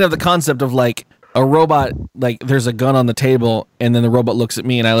just thinking of the concept of like a robot, like there's a gun on the table, and then the robot looks at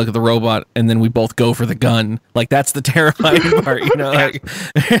me, and I look at the robot, and then we both go for the gun. Like that's the terrifying part, you know? Like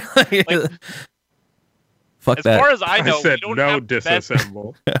Fuck As that. far as I know, I said we don't no have the best,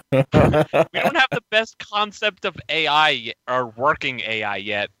 disassemble. we don't have the best concept of AI or working AI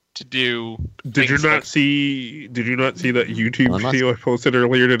yet to do. Did you things not like- see? Did you not see that YouTube Elon Musk. video I posted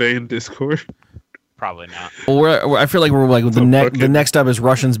earlier today in Discord? Probably not. I feel like we're like the a next. The fucking- next up is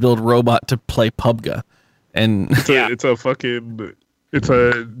Russians build robot to play PUBG, and Yeah. It's a fucking. There's a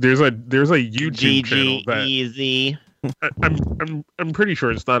YouTube channel GG that easy. I'm pretty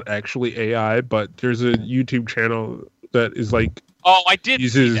sure it's not actually AI, but there's a YouTube channel that is like Oh, I did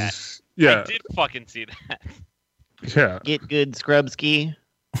see that. uses yeah I did fucking see that. yeah. Get good, Scrubsky.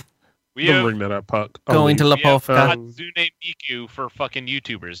 We Don't have, bring that up, Puck. going to we have Lapovka. Hatsune Miku for fucking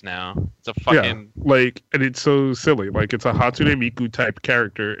YouTubers now. It's a Yeah, fucking like, and it's so silly. Like, it's a Hatsune Miku type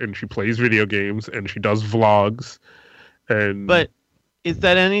character, and she plays video games, and she does vlogs, and But is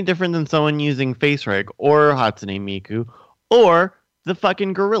that any different than someone using FaceRig or Hatsune Miku or the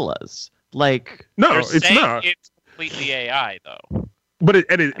fucking gorillas? Like, no, They're it's saying not. It's completely AI though. But it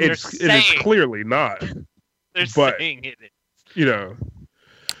they're it's saying- clearly not. They're But- saying it is. You know,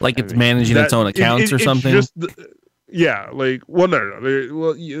 like it's managing its own accounts or it's something. just yeah, like well, no.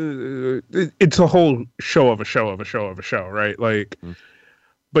 Well, it's a whole show of a show of a show of a show, right? Like,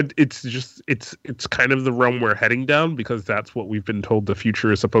 but it's just it's kind of the realm we're heading down because that's what we've been told the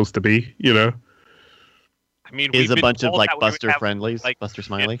future is supposed to be. You know, I mean, is we've a been bunch of told like that we would Buster have, friendlies, like, Buster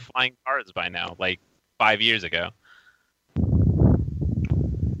Smiley. flying cars by now, like 5 years ago.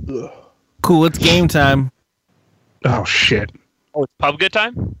 Cool, it's game time. oh shit. Oh, it's pub good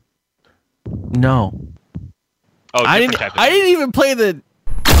time. No, Oh, I different didn't. type of I didn't even play the.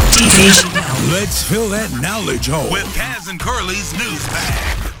 Let's fill that knowledge hole with Kaz and Carly's news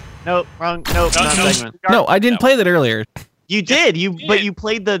bag. Nope, wrong. Nope, No, not no. segment. No, I didn't play that earlier. You did. You did. but you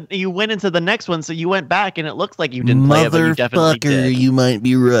played you went into the next one, so you went back, and it looks like you didn't play it, but you definitely did. you might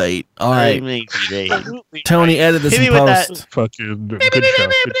be right. All I right, mean, you did. Absolutely Tony, right. edit this Hit in me with that. post. Fucking good show.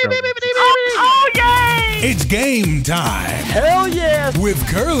 Good show. Oh yay! It's game time Hell yeah! with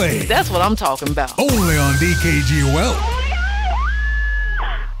Curly. That's what I'm talking about. Only on DKGOL.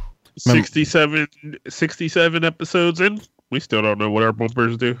 67 episodes in. We still don't know what our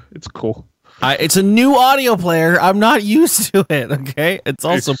bumpers do. It's cool. It's a new audio player. I'm not used to it. Okay, it's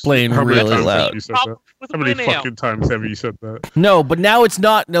also playing How many really times have loud. you said Pop that? with How many Winnail. fucking times have you said that? No, but now it's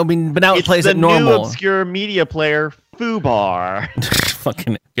not. No, I mean, but now it It's plays the at new normal. obscure media player, Fubar.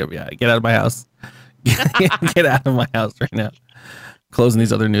 Fucking get out of my house. Get out of my house right now. Closing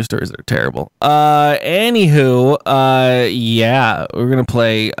these other news stories that are terrible. Anywho, yeah, we're gonna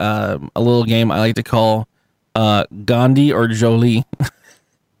play a little game I like to call Gandhi or Jolie.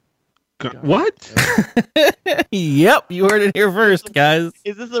 What? Yep, you heard it here first, guys.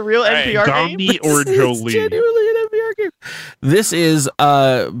 Is this a real Right. NPR game? Gandhi or It's Jolie? genuinely an NPR game. This is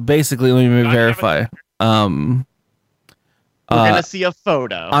basically, let me verify. We're gonna see a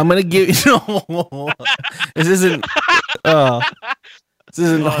photo. I'm gonna give no. This isn't. This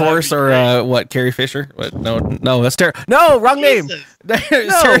isn't horse or what? Carrie Fisher? What? No, that's terrible. No, wrong name.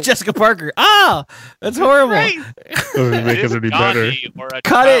 Jesus. Sarah Jessica Parker. Ah, that's horrible. Right. Doesn't make it Is any better. Gandhi or a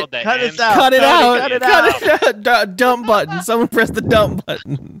Cut child it. that Cut this ends- out. Cut it Tony, out. cut it Cut it out. Dump button. Someone press the dump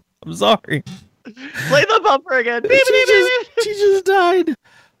button. I'm sorry. Play the bumper again. She just died.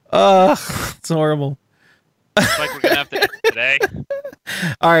 It's horrible. Looks like we're gonna have to do it today.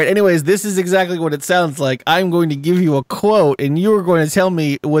 All right. Anyways, this is exactly what it sounds like. I'm going to give you a quote, and you are going to tell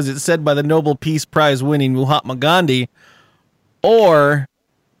me was it said by the Nobel Peace Prize winning Mahatma Gandhi, or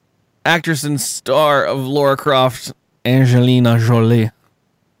actress and star of Laura Croft, Angelina Jolie.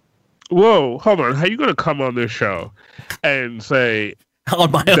 Whoa, hold on. How you gonna come on this show and say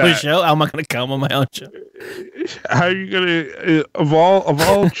On my own That- show? How am I going to come on my own show? how are you gonna of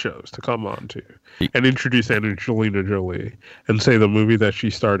all shows to come on to and introduce Angelina Jolie and say the movie that she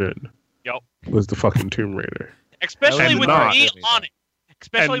starred in Yup. was the fucking Tomb Raider Especially And with not- me on it.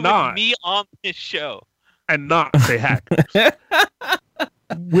 Especially and with not- me on this show. and not say hackers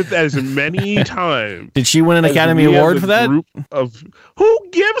with as many times. Did she win an as Academy we as Award a for that? group of who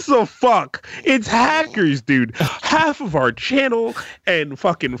gives a fuck? It's hackers, dude. Half of our channel and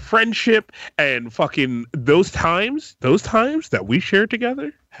fucking friendship and fucking those times that we shared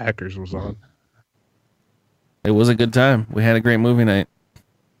together, hackers was on. It was a good time. We had a great movie night.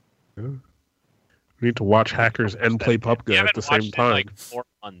 We need to watch hackers and play We PUBG haven't at the watched same it time in like 4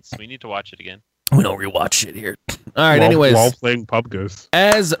 months. We need to watch it again. We don't rewatch shit here. All right. while, Anyways, while playing PUBG.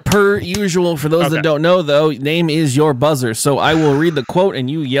 as per usual, for those that Okay. don't know, though, name is your buzzer. So I will read the quote and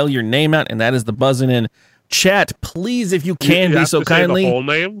you yell your name out, and that is the buzzing in. Chat, please, if you can, You be have so to say kindly. the whole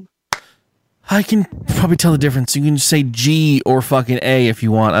name. I can probably tell the difference. You can just say G or fucking A if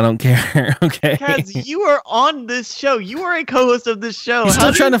you want. I don't care. Okay. Kaz, you are on this show. You are a co-host of this show. He's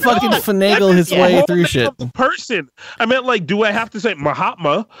still trying to fucking finagle his way through shit. The person. I meant like, do I have to say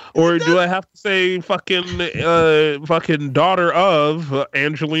Mahatma or do I have to say fucking daughter of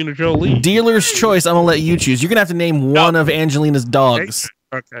Angelina Jolie? Dealer's choice. I'm gonna let you choose. You're gonna have to name one of Angelina's dogs.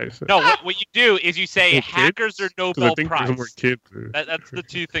 Okay. So. No, what you do is you say Kids? hackers or Nobel I think Prize. there's more kids. That's the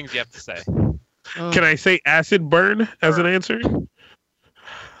two things you have to say. Can I say acid burn as an answer?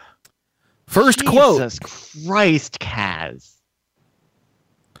 First quote. Jesus Christ, Kaz.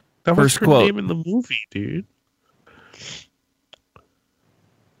 That was First her quote. name in the movie, dude.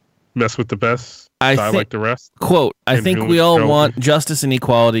 Mess with the best. I Die think- like the rest. Quote. I think we all Angelina want Jolie. justice and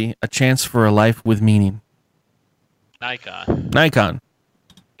equality, a chance for a life with meaning. Nikon. Nikon.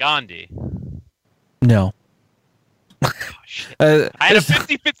 Gandhi. No. Oh, shit. I had a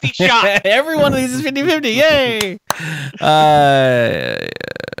 50-50 shot. Every one of these is 50-50. Yay!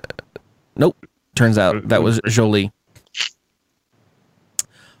 Nope. Turns out that was Jolie.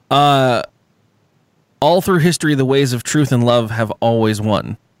 All through history, the ways of truth and love have always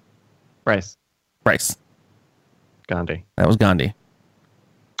won. Bryce. Gandhi. That was Gandhi.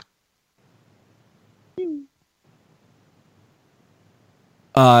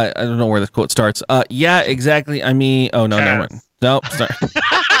 I don't know where this quote starts. Yeah, exactly. I mean, oh no, never mind. Nope. Sorry.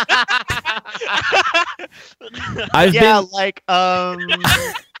 I've been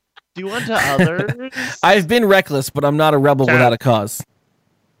do unto others. I've been reckless, but I'm not a rebel Cat. without a cause.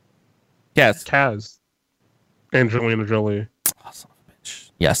 Yes. Kaz. Angelina Jolie. Oh, son of a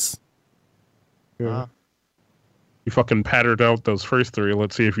bitch. Yes. Yeah. You fucking pattered out those first three.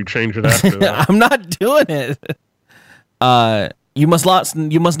 Let's see if you change it after that. I'm not doing it. You must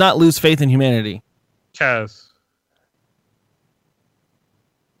not lose faith in humanity. Kaz.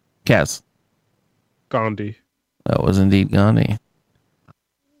 Kaz. Gandhi. That was indeed Gandhi.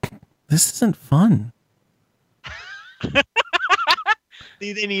 This isn't fun.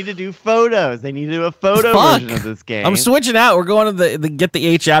 See, they need to do photos. They need to do a photo Fuck. version of this game. I'm switching out. We're going to the get the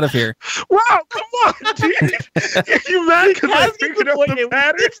H out of here. Wow, come on, dude. Are you mad because I figured out the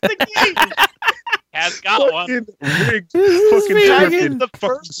pattern? the game. Has got one. Fucking rigged. This is Fucking fucking- scripted. The Fucking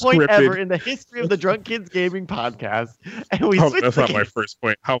first point scripted. ever in the history of the Drunk Kids Gaming podcast, and we Oh, switched that's the not game. my first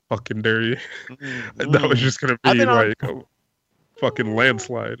point. How fucking dare you? Mm, That was just gonna I've be been on- like a fucking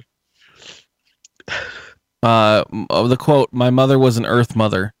landslide. The quote, "My mother was an Earth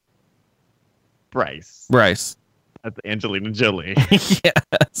mother." Bryce. Bryce. That's Angelina Jolie.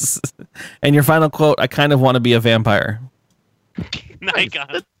 Yes. And your final quote, "I kind of want to be a vampire."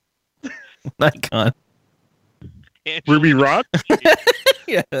 Nikon. Nikon. Ruby Rock?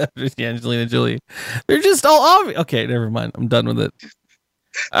 Yeah, just Angelina Jolie. They're just all obvious. Okay, never mind. I'm done with it.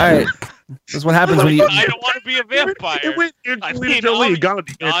 All right. This is what happens when you. I don't want to be a vampire. It went I Angelina mean, Jolie, obviously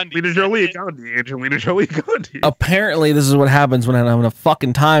Gandhi. Gandhi Angelina said Jolie, it. Gandhi. Angelina Jolie, Gandhi. Apparently, this is what happens when I'm having a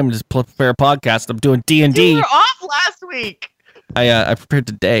fucking time to prepare a podcast. I'm doing You D&D. were off last week. I prepared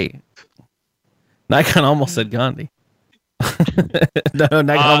today. Nikon almost said Gandhi. No,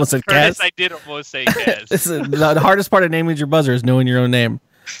 Nikon almost said Curtis, Kaz. I did almost say Kaz. This is the hardest part of naming your buzzer is knowing your own name.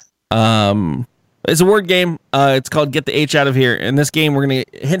 It's a word game. It's called Get the H Out of Here. In this game, we're going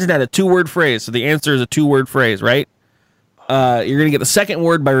to hint at a 2-word phrase. So the answer is a 2-word phrase, right? You're going to get the second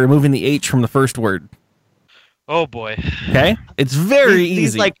word by removing the H from the first word. Oh boy. Okay? It's very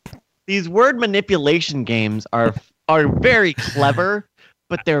These, easy. these word manipulation games are very clever,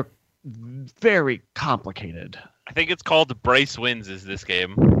 but they're very complicated. I think it's called Bryce Wins is this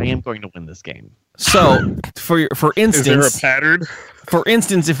game. I am going to win this game. So, for Is there a instance, pattern?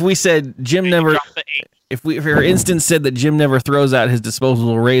 if we said Jim never, Drop the H. if we, for instance, said that Jim never throws out his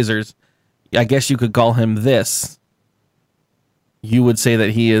disposable razors, I guess you could call him this. You would say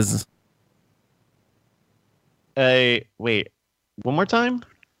that he is. Wait. One more time?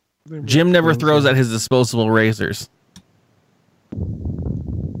 Jim never throws out his disposable razors.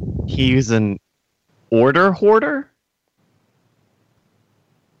 He's an order hoarder?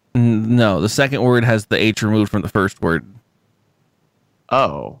 No, the second word has the H removed from the first word.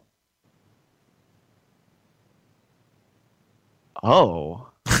 Oh. Oh.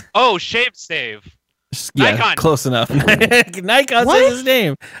 Oh, shave save. Yeah, Nikon. close enough. Nikon What? says his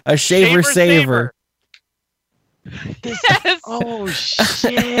name. A shaver saver. Yes. Oh,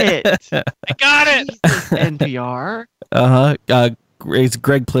 shit. I got it. Jesus, NPR? It's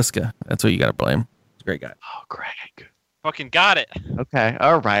Greg Pliska. That's what you got to blame. He's a great guy. Oh, Greg. Fucking got it. Okay,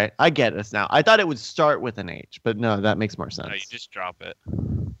 all right. I get this now. I thought it would start with an H, but no, that makes more sense. No, you just drop it.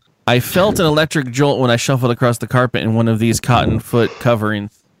 I felt an electric jolt when I shuffled across the carpet in one of these cotton foot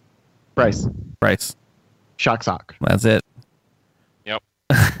coverings. Bryce. Bryce. Shock sock. That's it. Yep.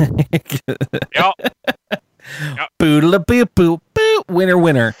 Yep. Boodle-a-boo, boo, boo.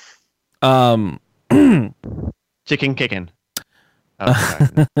 Winner. Chicken kicking.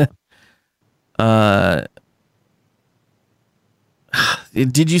 Oh,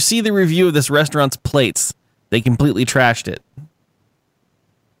 Did you see the review of this restaurant's plates? They completely trashed it.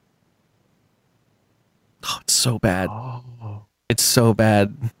 Oh, it's so bad. oh. It's so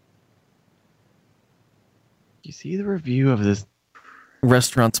bad. You see the review of this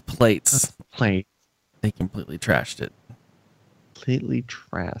Restaurant's plates. plate? They completely trashed it. Completely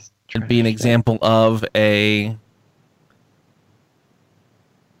trashed. It'd be an example of a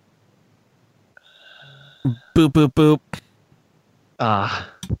boop boop boop.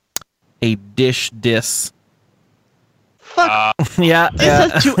 A dish diss. Fuck. Yeah. This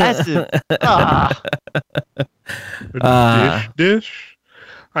has two S's. Dish?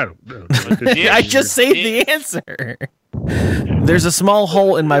 I don't know. I just saved the answer. There's a small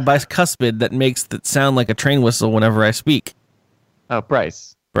hole in my bicuspid that makes it sound like a train whistle whenever I speak. Oh,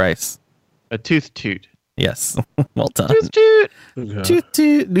 Bryce. Bryce. A tooth toot. Yes. Well done. Tooth toot. Okay. Toot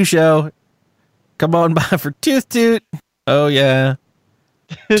toot. New show. Come on by for tooth toot. Oh yeah.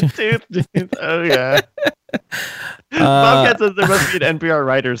 Tooth toot. Oh yeah. Bobcat says there must be an NPR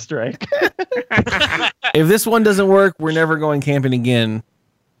writer's strike. If this one doesn't work, we're never going camping again.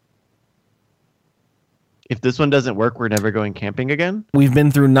 If this one doesn't work, we're never going camping again. We've been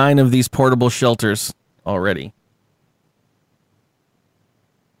through 9 of these portable shelters already.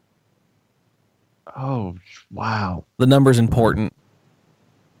 Oh, wow. The number's important.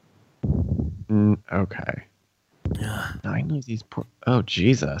 Okay. 9 of these. Oh,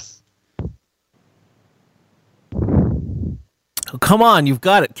 Jesus. Oh, come on, you've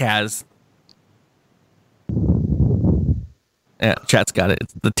got it, Kaz. Yeah, chat's got it.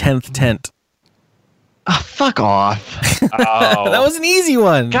 It's the 10th tent. Ah, fuck off. Oh. That was an easy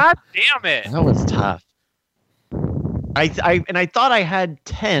one. God damn it. That was tough. I thought I had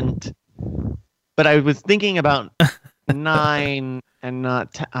tent, but I was thinking about 9 and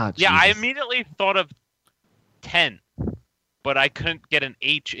not 10. Oh, Yeah, I Jesus. immediately thought of tent, but I couldn't get an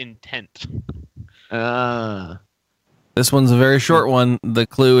H in tent. This one's a very short one. The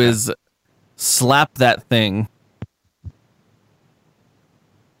clue is slap that thing.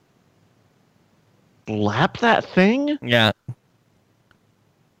 Slap that thing? Yeah.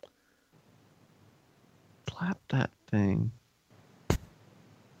 Slap that thing.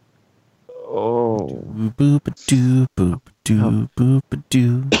 Oh. Boop a doo boop a doo boop a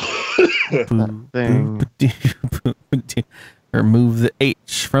doo. Thing. Boop a doo. Remove the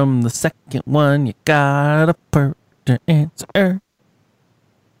H from the second one. You got a per to answer.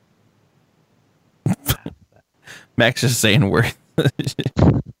 Max just saying words.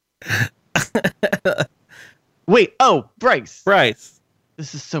 Wait, oh, Bryce. Bryce.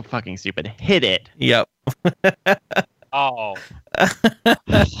 This is so fucking stupid. Hit it. Yep. Oh.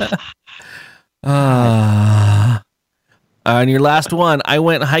 And your last one, I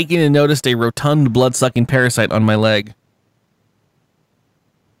went hiking and noticed a rotund blood-sucking parasite on my leg.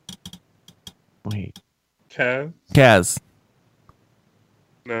 Wait. Kaz.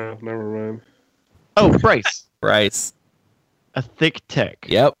 No, never mind. Oh, Bryce. Bryce. A thick tick.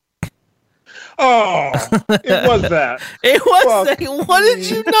 Yep. Oh, it was that. It was. Fuck What did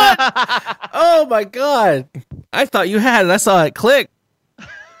you not? Oh my god! I thought you had it. I saw it click.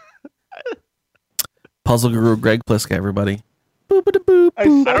 Puzzle Guru Greg Pliska, everybody. Boop, boop, boop, I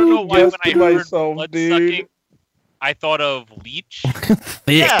boop. I don't know why when I heard myself, blood dude. sucking, I thought of leech.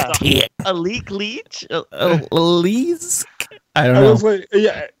 Thick Yeah. tick. A leech? Lees? I don't I know. was like,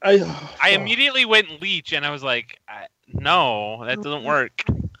 yeah, I immediately went leech, and I was like, no, that doesn't work.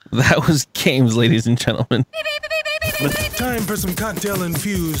 That was games, ladies and gentlemen. Time for some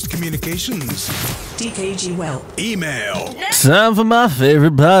cocktail-infused communications. DKG well. Email. Time for my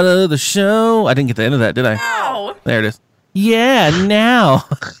favorite part of the show. I didn't get the end of that, did I? No. There it is. Yeah, now.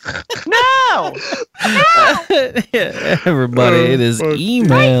 No! Everybody, it is fuck.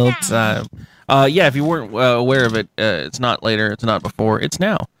 email time. Yeah, if you weren't aware of it, it's not later, it's not before, it's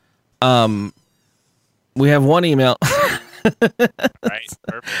now. We have one email. Right?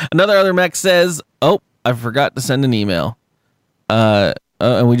 Perfect. Another other mech says, "Oh, I forgot to send an email." And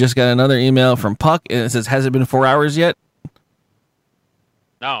we just got another email from Puck, and it says, "Has it been 4 hours yet?"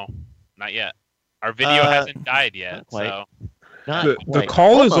 No, not yet. Our video hasn't died yet, not quite. so Not the quite.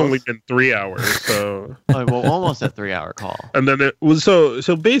 call has Almost. only been 3 hours, so Oh, well, almost a 3-hour call. and then it was so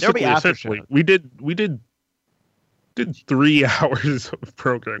There'll be basically after essentially shows. we did did 3 hours of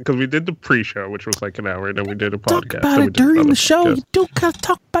program because we did the pre-show, which was like an hour, and then we did a Talk podcast. about then we it did during another the show. podcast. You don't gotta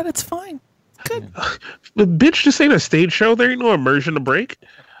talk about it. It's fine. Good. But bitch, this ain't a stage show. There ain't no immersion to break.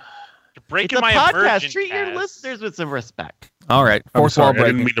 You're breaking It's a my podcast. immersion, Treat your Kaz. listeners with some respect. All right. I'm Fourth wall sorry, I didn't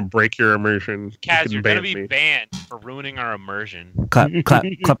breaking. mean to break your immersion. Kaz, You you're can gonna ban be me. banned for ruining our immersion. Clap, clap,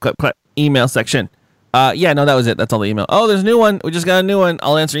 clap, clap, clap. Email section. Yeah, no, that was it. That's all the email. Oh, there's a new one. We just got a new one.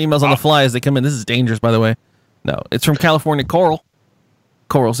 I'll answer emails on the fly as they come in. This is dangerous, by the way. No, it's from California Coral.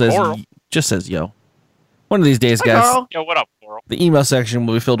 Coral says, Coral? just says, yo. One of these days, Hi, guys, Carl. Yo, what up, Coral? the email section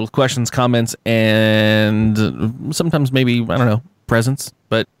will be filled with questions, comments, and sometimes maybe, I don't know, presents.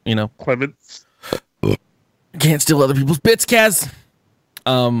 But, you know, Clements. can't steal other people's bits, Kaz.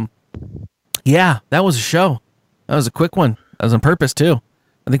 Yeah, that was a show. That was a quick one. That was on purpose, too.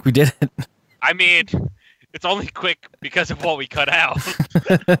 I think we did it. I mean, it's only quick because of what we cut out.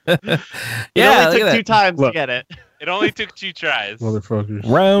 It Yeah, only look took at 2 that. times to Look. get it. It only took 2 tries. Motherfuckers.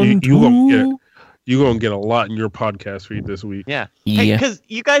 Round you gonna two. you gonna get a lot in your podcast feed this week. Yeah. Yeah. Because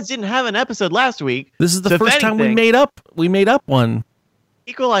you guys didn't have an episode last week. This is the So if first time we anything- made up one.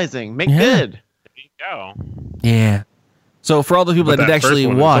 Equalizing. Make Yeah. good. There you go. Yeah. So for all the people But that did that first actually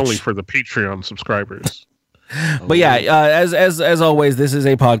one is watch, only for the Patreon subscribers. but yeah, as always, this is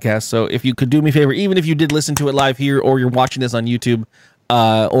a podcast. So if you could do me a favor, even if you did listen to it live here, or you're watching this on YouTube,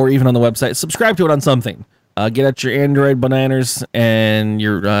 or even on the website, subscribe to it on something. Get out your Android bananas and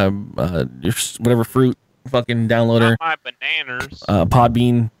your whatever fruit fucking downloader, Not my bananas.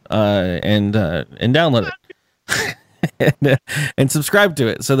 Podbean, and download it. and subscribe to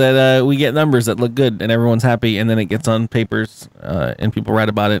it so that we get numbers that look good and everyone's happy, and then it gets on papers and people write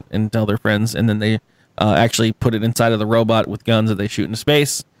about it and tell their friends, and then they actually put it inside of the robot with guns that they shoot into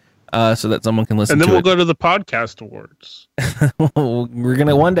space so that someone can listen And then to we'll it. go to the podcast awards. We're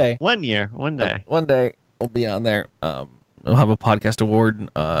gonna one day One year. One day. we'll be on there. We'll have a podcast award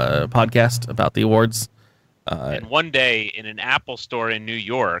podcast about the awards. And one day in an Apple store in New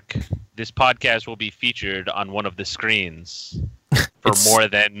York, this podcast will be featured on one of the screens for It's- more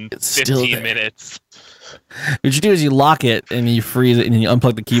than it's still 15 there. minutes. What you do is you lock it and you freeze it and you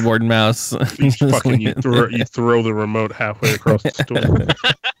unplug the keyboard and mouse. You throw the remote halfway across the store.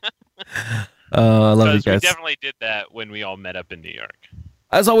 I love you Because we guys. definitely did that when we all met up in New York.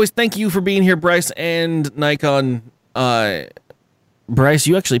 As always, thank you for being here, Bryce and Nikon. Bryce,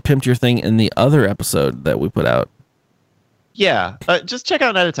 you actually pimped your thing in the other episode that we put out. Yeah. Just check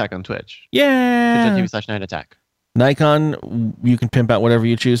out Night Attack on Twitch. Yeah. twitch.tv/Night Attack. Nikon, you can pimp out whatever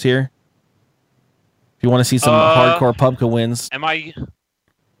you choose here. If you want to see some hardcore pubca wins.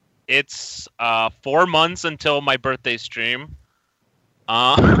 It's 4 months until my birthday stream.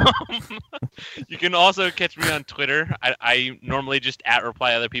 You can also catch me on Twitter. I normally just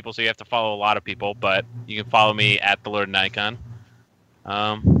reply other people, so you have to follow a lot of people, but you can follow me at the Lord Nikon.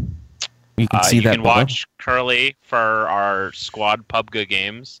 You can see you that can below. watch Curly for our squad PUBG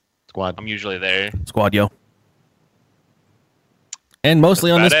games. Squad. I'm usually there. Squad, yo. And mostly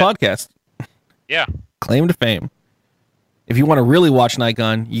on That's this about podcast. Yeah. Claim to fame. If you want to really watch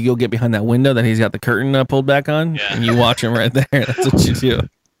Nikon, you go get behind that window that he's got the curtain pulled back on, Yeah. and you watch him right there. That's what you do.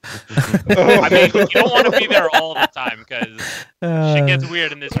 I mean, you don't want to be there all the time because shit gets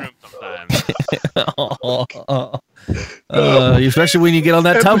weird in this room sometimes. Especially when you get on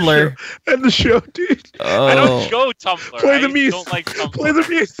that Tumblr. And the show, dude. I Oh, don't go Tumblr. Play the I music. don't like Tumblr. Play the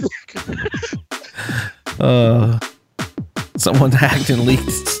music. Someone hacked and leaked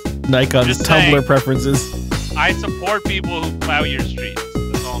Nikon's Just Tumblr saying. preferences. I support people who plow your streets.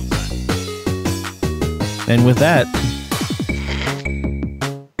 That's all I'm saying. And with that,